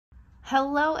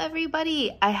Hello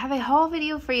everybody, I have a haul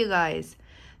video for you guys.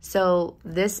 So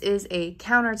this is a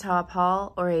countertop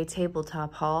haul or a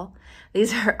tabletop haul.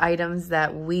 These are items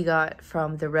that we got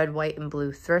from the Red, White, and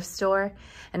Blue Thrift store.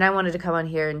 And I wanted to come on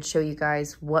here and show you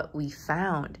guys what we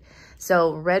found.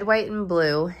 So Red, White, and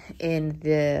Blue in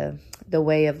the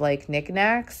way of like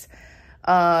knickknacks.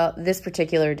 This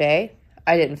particular day,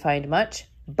 I didn't find much,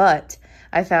 but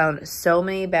I found so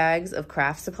many bags of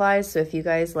craft supplies. So if you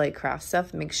guys like craft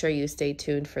stuff, make sure you stay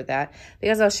tuned for that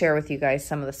because I'll share with you guys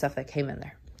some of the stuff that came in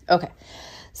there. Okay,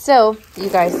 so you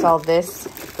guys saw this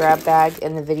grab bag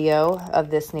in the video of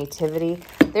this nativity.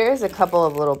 There is a couple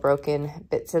of little broken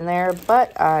bits in there,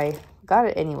 but I got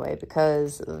it anyway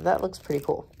because that looks pretty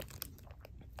cool.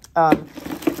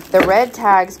 The red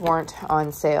tags weren't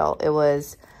on sale. It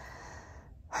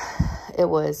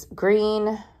was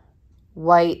green,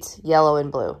 white, yellow,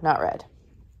 and blue, not red.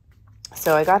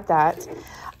 So I got that.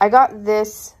 I got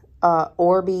this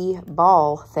Orby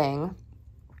ball thing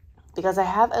because I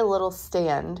have a little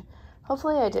stand.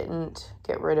 Hopefully I didn't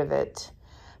get rid of it,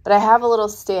 but I have a little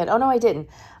stand. Oh no, I didn't.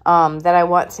 That I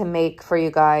want to make for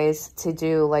you guys to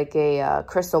do like a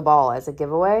crystal ball as a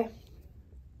giveaway.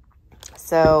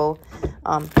 So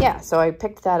yeah, so I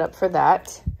picked that up for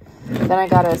that. Then I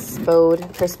got a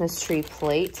Spode Christmas tree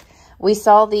plate. We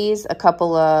saw these a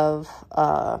couple of,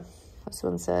 this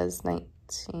one says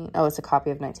 19, oh, it's a copy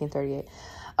of 1938.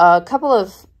 A couple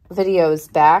of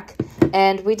videos back,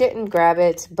 and we didn't grab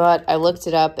it, but I looked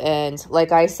it up, and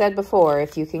like I said before,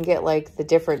 if you can get like the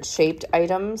different shaped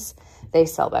items, they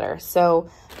sell better. So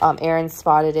Aaron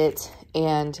spotted it,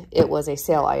 and it was a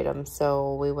sale item,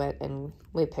 so we went and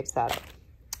we picked that up.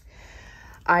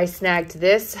 I snagged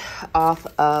this off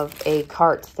of a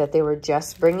cart that they were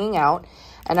just bringing out.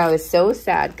 And I was so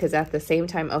sad because at the same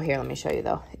time, oh, here, let me show you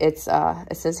though. It's,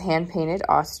 it says hand painted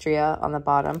Austria on the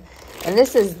bottom. And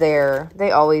this is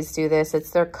they always do this.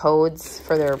 It's their codes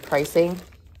for their pricing.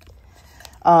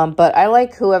 But I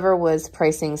like whoever was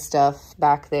pricing stuff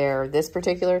back there this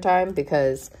particular time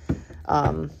because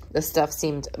the stuff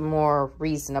seemed more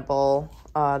reasonable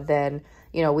than,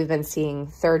 you know, we've been seeing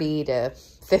 $30 to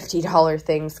 $50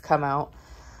 things come out.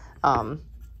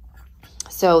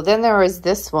 So then there was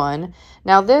this one.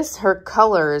 Now this, her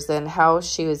colors and how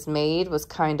she was made was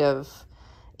kind of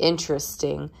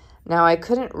interesting. Now I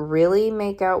couldn't really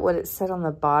make out what it said on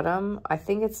the bottom. I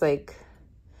think it's like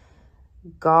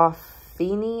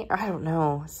Goffini, I don't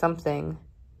know, something.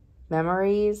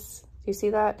 Memories, do you see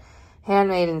that?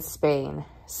 Handmade in Spain.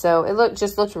 So it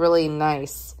just looked really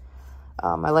nice.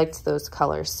 I liked those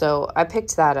colors, so I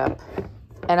picked that up.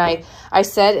 And I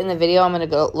said in the video I'm going to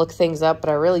go look things up, but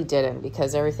I really didn't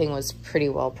because everything was pretty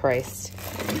well priced.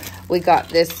 We got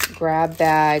this grab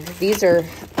bag. These are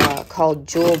called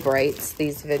Jewel Brights,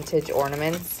 these vintage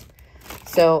ornaments.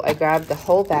 So I grabbed the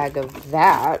whole bag of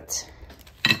that,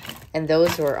 and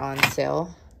those were on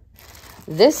sale.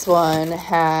 This one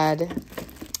had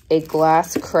a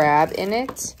glass crab in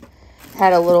it,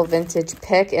 had a little vintage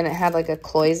pick, and it had like a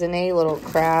cloisonne little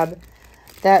crab.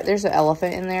 There's an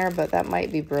elephant in there, but that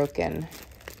might be broken.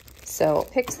 So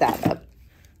picked that up.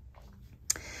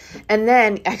 And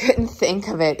then I couldn't think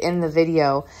of it in the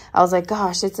video. I was like,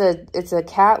 gosh, it's a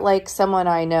cat like someone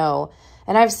I know.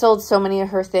 And I've sold so many of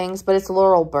her things, but it's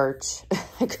Laurel Birch.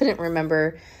 I couldn't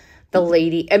remember the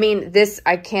lady. I mean, this,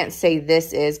 I can't say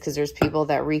this is because there's people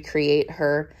that recreate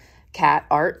her cat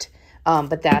art.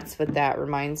 But that's what that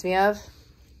reminds me of.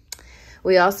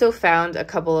 We also found a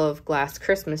couple of glass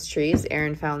Christmas trees.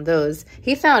 Aaron found those.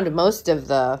 He found most of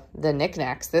the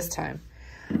knickknacks this time.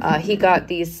 He got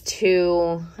these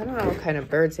two, I don't know what kind of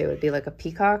birds they would be, like a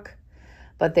peacock.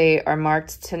 But they are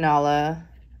marked Tonala,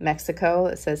 Mexico.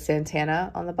 It says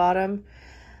Santana on the bottom.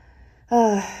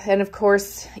 And of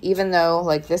course, even though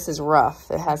like this is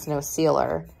rough, it has no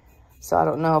sealer. So I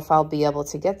don't know if I'll be able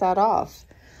to get that off.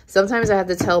 Sometimes I have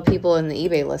to tell people in the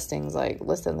eBay listings, like,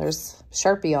 listen, there's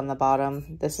Sharpie on the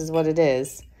bottom. This is what it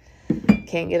is.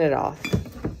 Can't get it off.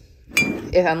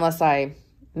 Unless I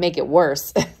make it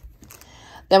worse.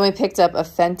 Then we picked up a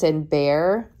Fenton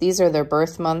bear. These are their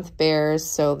birth month bears.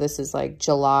 So this is like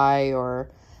July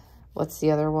or what's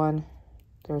the other one?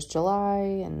 There's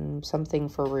July and something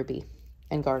for Ruby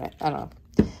and Garnet. I don't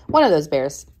know. One of those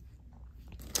bears.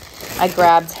 I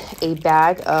grabbed a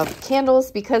bag of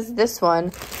candles because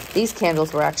these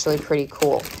candles were actually pretty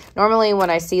cool. Normally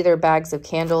when I see their bags of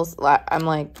candles, I'm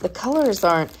like, the colors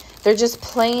aren't, they're just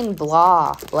plain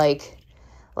blah, like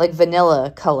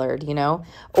vanilla colored, you know?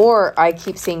 Or I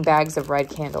keep seeing bags of red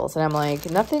candles and I'm like,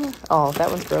 nothing, oh,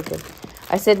 that one's broken.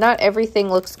 I said, not everything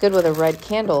looks good with a red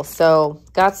candle. So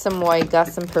got some white, got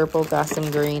some purple, got some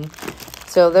green.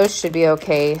 So those should be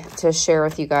okay to share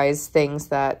with you guys, things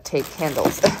that take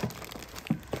candles.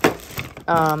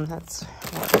 That's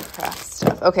more craft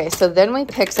stuff. Okay, so then we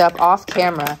picked up off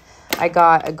camera. I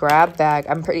got a grab bag.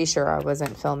 I'm pretty sure I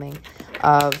wasn't filming,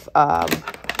 of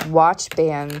watch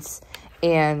bands.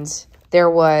 And there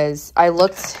was, I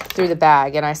looked through the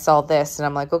bag and I saw this. And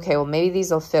I'm like, okay, well, maybe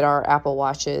these will fit our Apple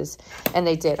Watches. And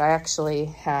they did. I actually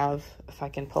have, if I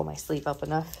can pull my sleeve up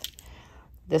enough,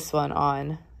 this one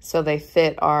on. So they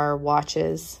fit our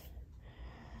watches.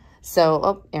 So,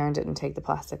 oh, Aaron didn't take the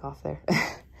plastic off there.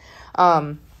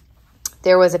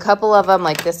 There was a couple of them,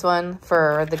 like this one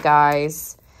for the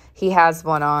guys. He has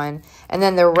one on. And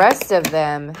then the rest of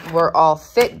them were all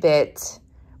Fitbit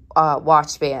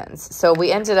watch bands. So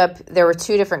we ended up, there were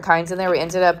 2 different kinds in there. We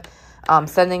ended up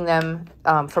sending them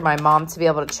for my mom to be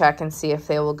able to check and see if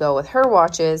they will go with her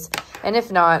watches. And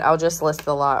if not, I'll just list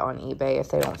the lot on eBay if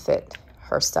they don't fit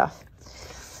her stuff.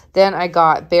 Then I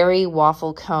got Berry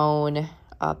Waffle Cone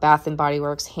Bath & Body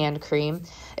Works hand cream.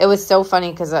 It was so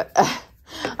funny because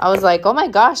I was like, oh my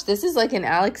gosh, this is like an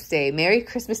Alex Day. Merry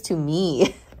Christmas to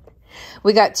me.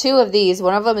 We got 2 of these.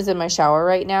 One of them is in my shower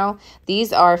right now.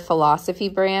 These are Philosophy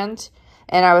brand.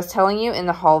 And I was telling you in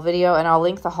the haul video, and I'll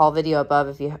link the haul video above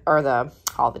if you, or the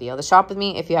haul video, the shop with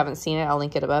me. If you haven't seen it, I'll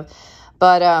link it above.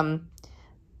 But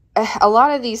a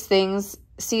lot of these things,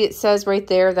 see, it says right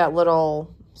there, that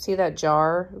little, see that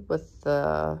jar with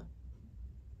the,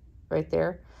 right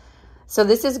there? So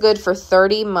this is good for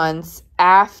 30 months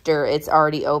after it's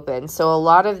already open. So a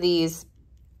lot of these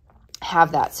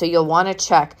have that. So you'll want to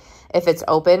check if it's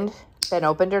opened, been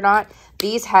opened or not.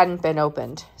 These hadn't been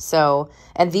opened. So,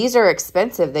 and these are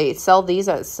expensive. They sell these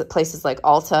at places like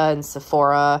Ulta and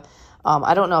Sephora.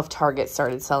 I don't know if Target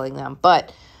started selling them,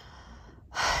 but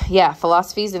yeah,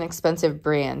 Philosophy is an expensive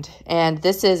brand. And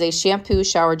this is a shampoo,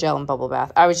 shower gel, and bubble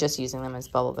bath. I was just using them as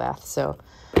bubble bath. So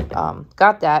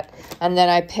got that. And then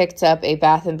I picked up a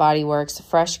Bath & Body Works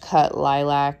Fresh Cut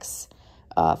Lilacs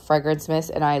fragrance mist,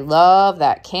 and I love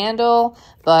that candle,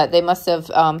 but they must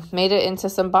have made it into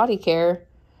some body care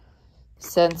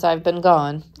since I've been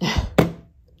gone.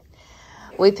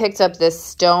 We picked up this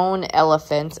stone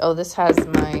elephant. Oh, this has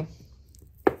my,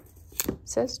 it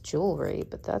says jewelry,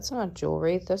 but that's not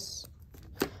jewelry. This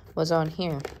was on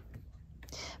here,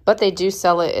 but they do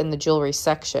sell it in the jewelry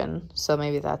section, so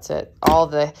maybe that's it.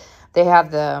 They have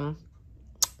the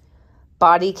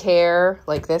body care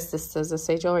like this. This does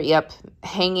say jewelry. Yep.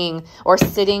 Hanging or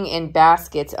sitting in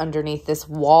baskets underneath this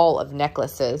wall of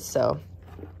necklaces. So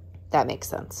that makes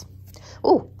sense.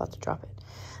 Oh, about to drop it.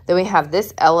 Then we have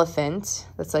this elephant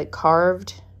that's like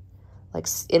carved, like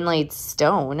inlaid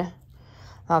stone.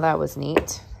 Oh, that was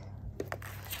neat.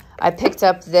 I picked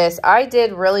up this. I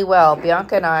did really well.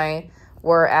 Bianca and I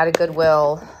were at a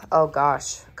Goodwill, oh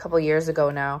gosh, a couple years ago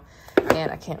now.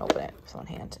 And I can't open it with one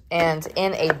hand. And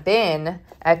in a bin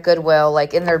at Goodwill,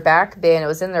 like in their back bin, it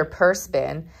was in their purse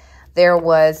bin, there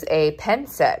was a pen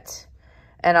set.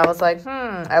 And I was like,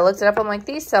 I looked it up. I'm like,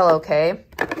 these sell okay.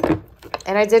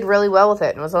 And I did really well with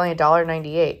it. And it was only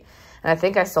 $1.98. And I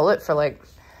think I sold it for like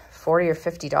 $40 or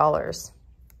 $50.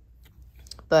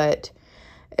 But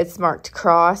it's marked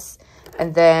cross.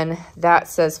 And then that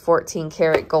says 14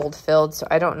 karat gold filled. So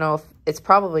I don't know if it's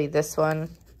probably this one,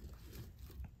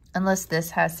 unless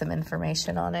this has some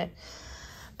information on it.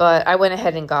 But I went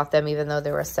ahead and got them, even though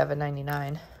they were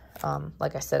 $7.99.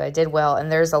 Like I said, I did well.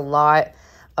 And there's a lot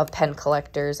of pen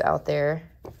collectors out there,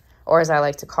 or as I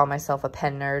like to call myself, a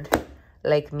pen nerd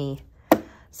like me.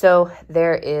 So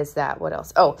there is that. What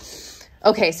else? Oh,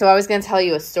 okay. So I was going to tell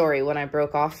you a story when I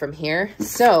broke off from here.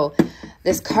 So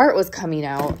this cart was coming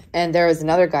out, and there was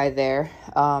another guy there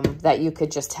that you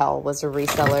could just tell was a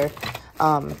reseller.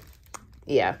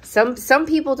 Yeah, some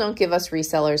people don't give us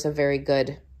resellers a very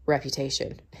good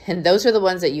reputation. And those are the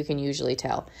ones that you can usually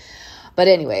tell. But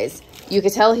anyways, you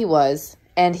could tell he was.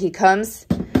 And he comes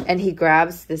and he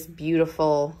grabs this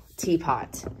beautiful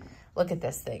teapot. Look at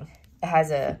this thing. It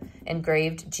has a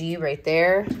engraved G right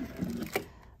there.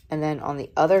 And then on the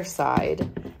other side,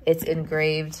 it's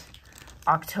engraved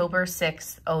October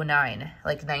 6th, 09,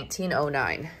 like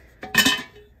 1909.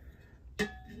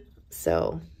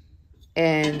 So,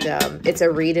 and it's a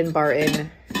Reed and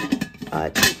Barton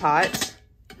teapot.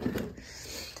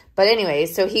 But anyway,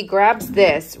 so he grabs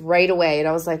this right away. And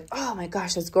I was like, oh my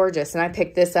gosh, that's gorgeous. And I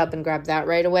picked this up and grabbed that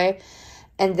right away.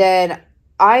 And then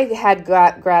I had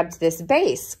grabbed this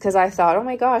base because I thought, oh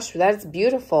my gosh, that's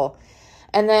beautiful.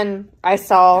 And then I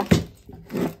saw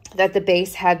that the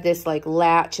base had this like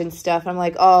latch and stuff. I'm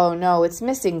like, oh no, it's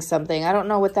missing something. I don't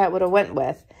know what that would have went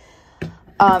with.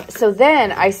 So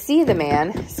then I see the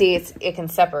man. See, it can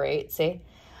separate, see?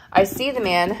 I see the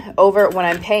man over when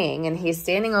I'm paying, and he's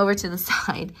standing over to the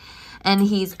side, and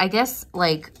he's, I guess,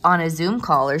 like on a Zoom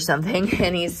call or something,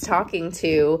 and he's talking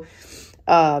to,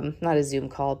 not a Zoom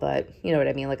call, but you know what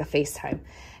I mean, like a FaceTime.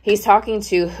 He's talking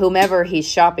to whomever he's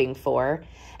shopping for,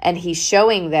 and he's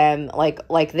showing them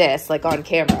like this, like on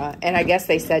camera. And I guess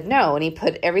they said no, and he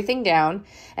put everything down,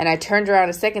 and I turned around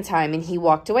a second time, and he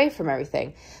walked away from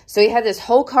everything. So he had this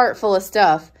whole cart full of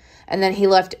stuff, and then he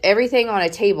left everything on a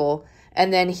table,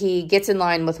 and then he gets in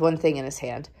line with one thing in his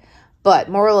hand. But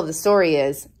moral of the story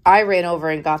is, I ran over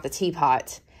and got the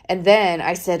teapot, and then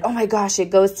I said, oh my gosh, it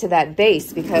goes to that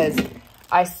base, because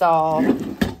I saw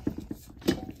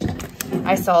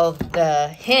the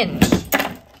hinge.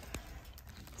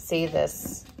 See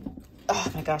this?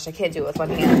 Oh my gosh, I can't do it with one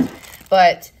hand.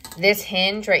 But this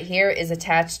hinge right here is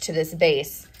attached to this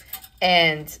base.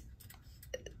 And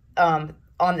on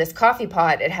this coffee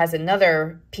pot, it has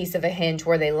another piece of a hinge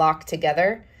where they lock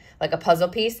together, like a puzzle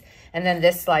piece. And then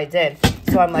this slides in.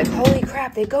 So I'm like, holy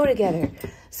crap, they go together.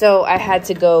 So I had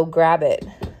to go grab it.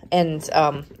 And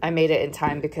I made it in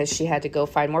time because she had to go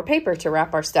find more paper to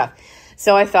wrap our stuff.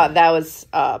 So I thought that was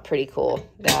pretty cool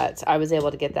that I was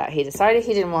able to get that. He decided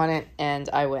he didn't want it, and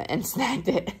I went and snagged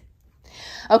it.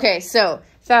 Okay, so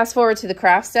fast forward to the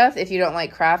craft stuff. If you don't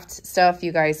like craft stuff,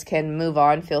 you guys can move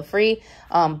on. Feel free.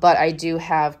 But I do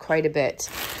have quite a bit.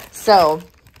 So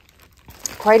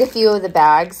quite a few of the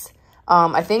bags.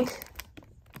 I think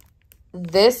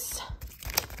this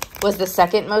was the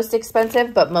second most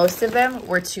expensive, but most of them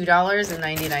were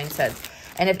 $2.99.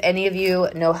 And if any of you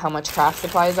know how much craft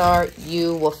supplies are,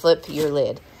 you will flip your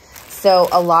lid. So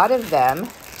a lot of them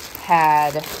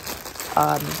had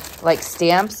like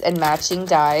stamps and matching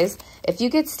dies. If you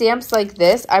get stamps like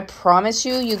this, I promise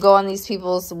you, you go on these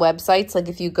people's websites. Like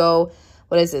if you go,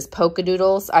 what is this, Polka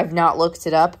Doodles? I've not looked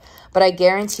it up, but I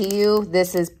guarantee you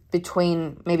this is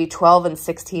between maybe $12 and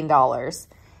 $16.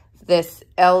 This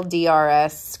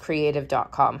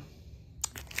ldrscreative.com.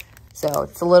 So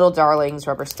it's a Little Darlings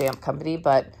rubber stamp company,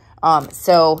 but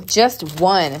so just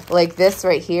one like this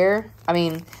right here. I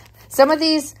mean, some of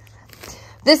these,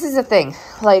 this is a thing.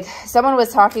 Like someone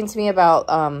was talking to me about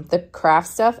the craft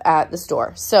stuff at the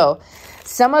store. So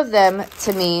some of them,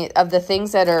 to me, of the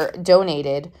things that are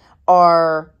donated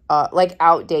are like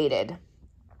outdated.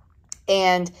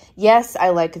 And yes, I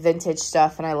like vintage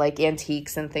stuff and I like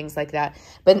antiques and things like that.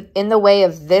 But in the way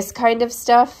of this kind of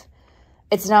stuff,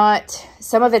 it's not,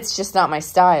 some of it's just not my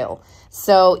style.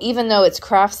 So even though it's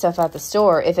craft stuff at the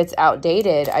store, if it's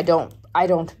outdated, I don't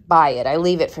buy it. I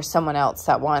leave it for someone else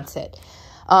that wants it.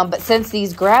 But since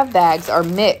these grab bags are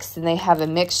mixed and they have a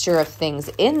mixture of things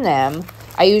in them,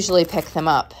 I usually pick them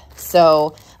up.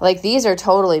 So like these are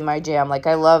totally my jam. Like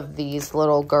I love these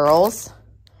little girls.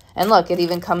 And look, it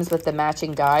even comes with the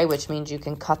matching die, which means you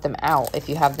can cut them out if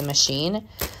you have the machine.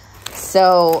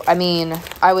 So, I mean,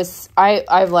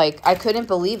 I couldn't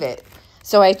believe it.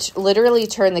 So I literally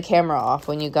turned the camera off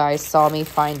when you guys saw me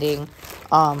finding,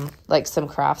 like some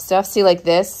craft stuff. See, like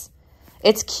this,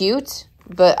 it's cute,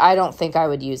 but I don't think I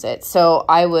would use it. So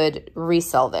I would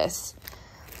resell this.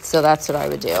 So that's what I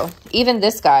would do. Even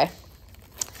this guy,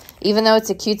 even though it's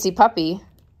a cutesy puppy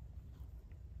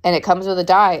and it comes with a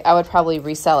die, I would probably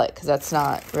resell it because that's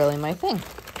not really my thing.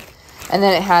 And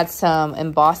then it had some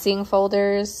embossing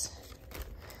folders.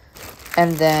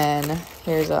 And then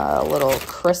here's a little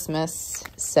Christmas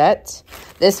set.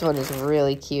 This one is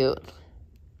really cute.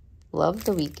 Love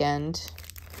the Weekend.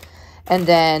 And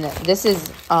then this is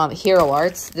Hero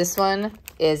Arts. This one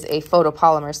is a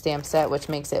photopolymer stamp set, which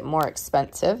makes it more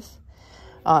expensive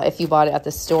if you bought it at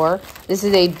the store. This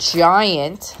is a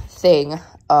giant thing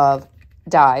of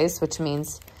dies, which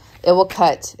means it will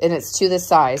cut, and it's to the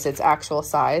size, it's actual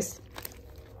size.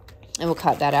 It will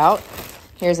cut that out.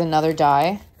 Here's another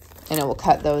die. And it will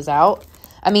cut those out.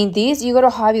 I mean, these, you go to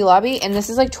Hobby Lobby, and this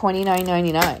is like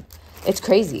 $29.99. It's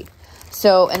crazy.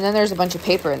 So, and then there's a bunch of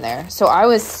paper in there. So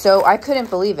I couldn't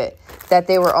believe it that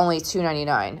they were only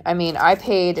 $2.99. I mean, I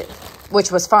paid,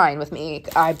 which was fine with me.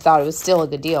 I thought it was still a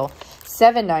good deal.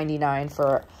 $7.99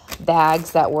 for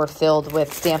bags that were filled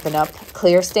with Stampin' Up!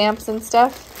 Clear stamps and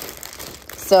stuff.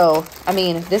 So, I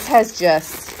mean, this has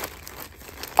just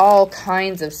all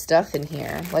kinds of stuff in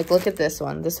here. Like, look at this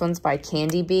one. This one's by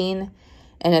Candy Bean,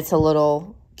 and it's a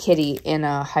little kitty in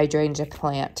a hydrangea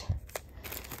plant.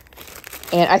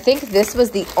 And I think this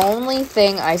was the only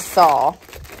thing I saw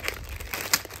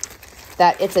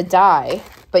that it's a die,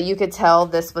 but you could tell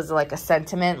this was like a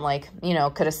sentiment, like, you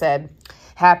know, could have said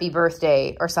happy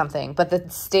birthday or something, but the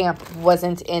stamp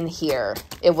wasn't in here.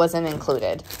 It wasn't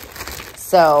included.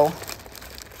 So,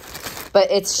 but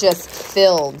it's just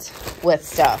filled with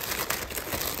stuff.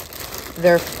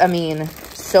 They're, I mean,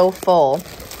 so full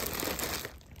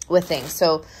with things.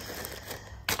 So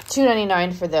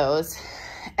 $2.99 for those.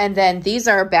 And then these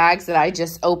are bags that I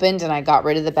just opened and I got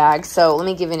rid of the bags. So let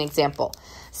me give you an example.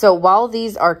 So while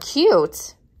these are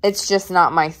cute, it's just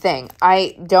not my thing.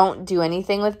 I don't do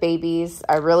anything with babies.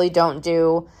 I really don't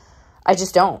do, I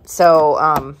just don't.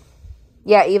 So,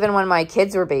 yeah, even when my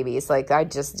kids were babies, like I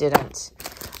just didn't.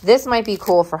 This might be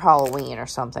cool for Halloween or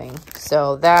something.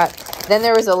 So that, then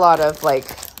there was a lot of like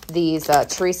these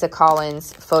Teresa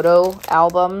Collins photo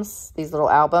albums, these little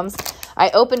albums.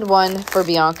 I opened one for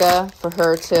Bianca for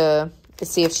her to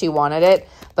see if she wanted it,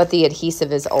 but the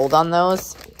adhesive is old on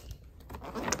those.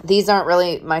 These aren't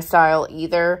really my style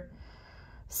either.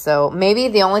 So maybe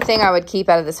the only thing I would keep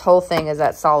out of this whole thing is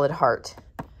that solid heart.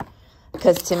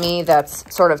 Because to me,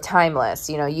 that's sort of timeless.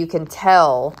 You know, you can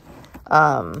tell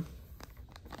that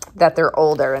they're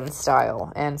older in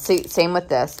style. And see, same with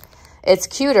this. It's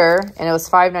cuter, and it was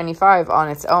 $5.95 on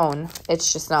its own.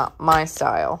 It's just not my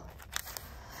style.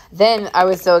 Then I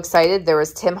was so excited. There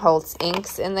was Tim Holtz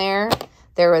inks in there.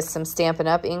 There was some Stampin'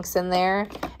 Up inks in there.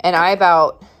 And I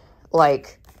about,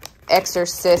 like,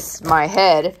 exorcised my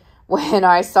head when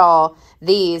I saw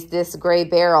this gray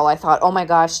barrel. I thought, oh my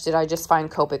gosh, did I just find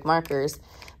Copic markers?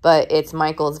 But it's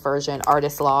Michael's version,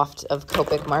 Artist Loft, of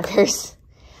Copic markers.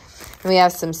 We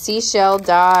have some seashell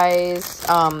dies,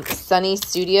 Sunny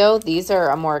Studio. These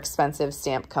are a more expensive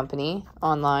stamp company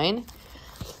online.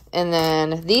 And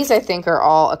then these, I think, are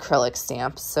all acrylic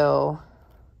stamps. So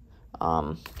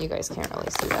you guys can't really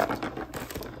see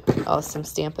that. Oh, some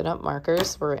Stampin' Up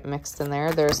markers were mixed in there.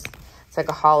 It's like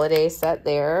a holiday set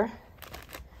there.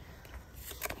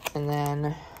 And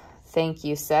then thank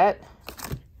you set.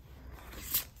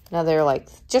 Another, like,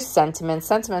 just sentiments.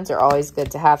 Sentiments are always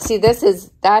good to have. See,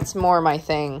 that's more my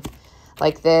thing.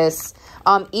 Like this.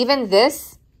 Even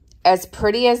this, as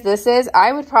pretty as this is,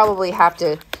 I would probably have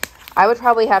to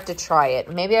try it.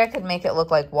 Maybe I could make it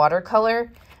look like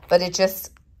watercolor, but it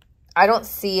just, I don't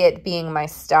see it being my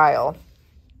style,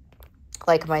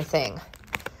 like my thing.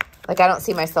 Like, I don't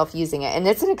see myself using it. And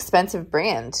it's an expensive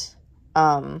brand,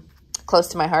 close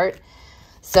to my heart.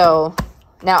 So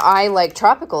now I like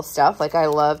tropical stuff. Like, I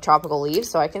love tropical leaves,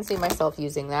 so I can see myself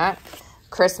using that.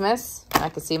 Christmas, I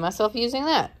could see myself using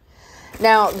that.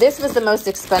 Now, this was the most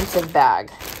expensive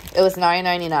bag. It was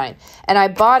 $9.99. And I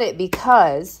bought it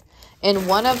because in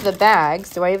one of the bags,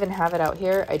 do I even have it out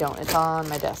here? I don't. It's on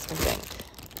my desk,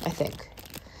 I think.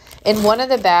 In one of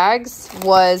the bags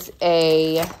was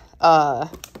a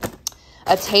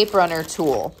tape runner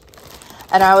tool.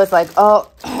 And I was like, oh,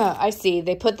 I see.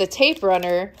 They put the tape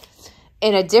runner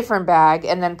in a different bag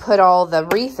and then put all the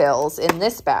refills in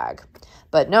this bag.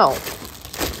 But no,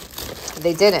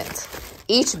 they didn't.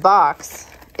 Each box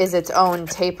is its own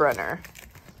tape runner.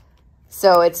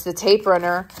 So it's the tape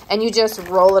runner, and you just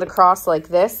roll it across like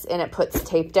this, and it puts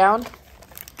tape down.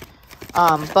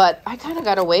 But I kind of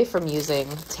got away from using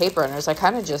tape runners. I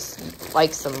kind of just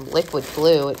like some liquid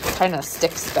glue. It kind of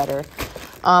sticks better.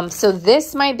 So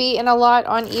this might be in a lot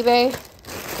on eBay.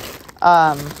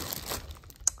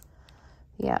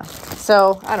 Yeah,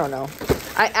 so I don't know.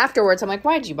 Afterwards, I'm like,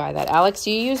 why'd you buy that, Alex?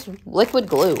 You use liquid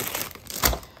glue.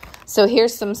 So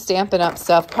here's some Stampin' Up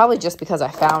stuff, probably just because I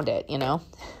found it, you know.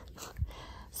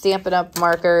 Stampin' Up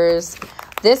markers.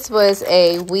 This was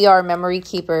a We Are Memory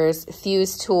Keepers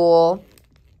fuse tool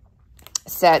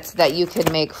set that you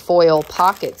could make foil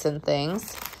pockets and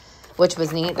things, which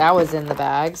was neat. That was in the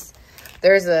bags.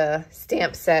 There's a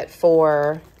stamp set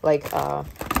for, like,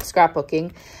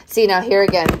 scrapbooking. See, now here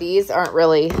again, these aren't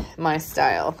really my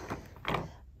style,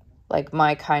 like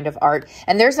my kind of art.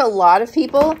 And there's a lot of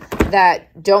people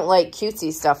that don't like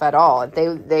cutesy stuff at all.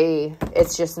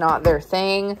 It's just not their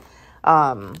thing.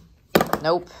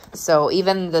 Nope. So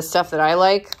even the stuff that I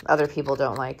like, other people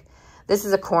don't like. This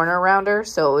is a corner rounder,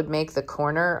 so it would make the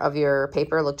corner of your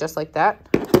paper look just like that.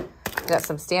 Got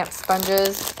some stamp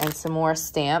sponges and some more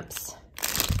stamps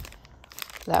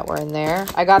that were in there.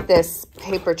 I got this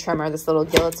paper trimmer, this little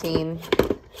guillotine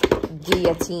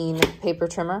paper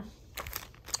trimmer.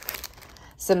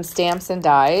 Some stamps and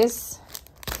dies.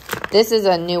 This is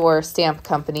a newer stamp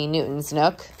company, Newton's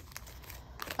Nook.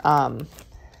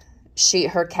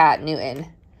 Her cat, Newton,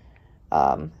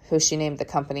 who she named the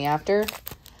company after.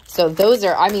 So those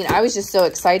are, I mean, I was just so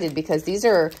excited because these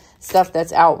are stuff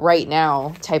that's out right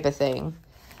now type of thing.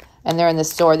 And they're in the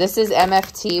store. This is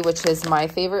MFT, which is My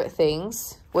Favorite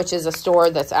Things, which is a store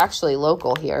that's actually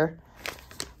local here.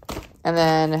 And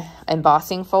then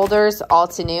embossing folders, all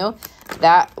to new.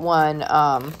 That one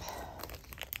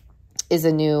is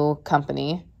a new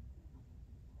company.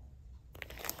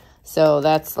 So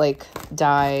that's like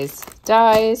dies.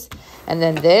 And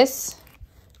then this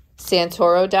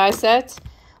Santoro die set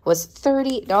was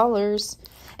 $30.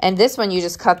 And this one, you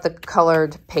just cut the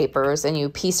colored papers and you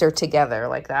piece her together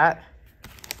like that.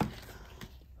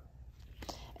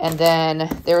 And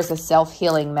then there's a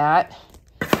self-healing mat.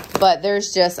 But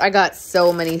there's just, I got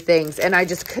so many things. And I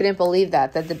just couldn't believe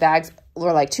that the bags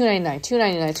were like $2.99,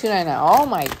 $2.99, $2.99. Oh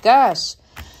my gosh.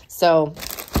 So,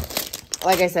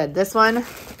 like I said, this one,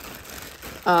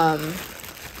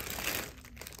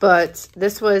 but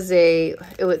this was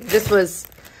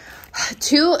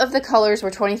two of the colors were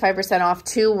 25% off,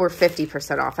 two were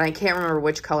 50% off, and I can't remember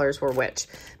which colors were which,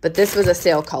 but this was a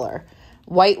sale color.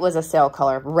 White was a sale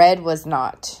color, red was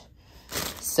not.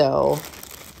 So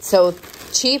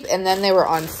cheap, and then they were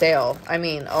on sale. I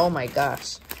mean, oh my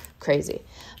gosh, crazy.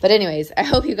 But anyways, I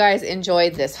hope you guys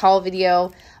enjoyed this haul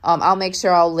video. I'll make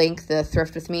sure I'll link the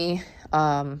thrift with me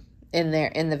in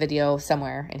the video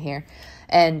somewhere in here.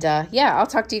 And yeah, I'll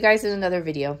talk to you guys in another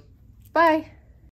video. Bye.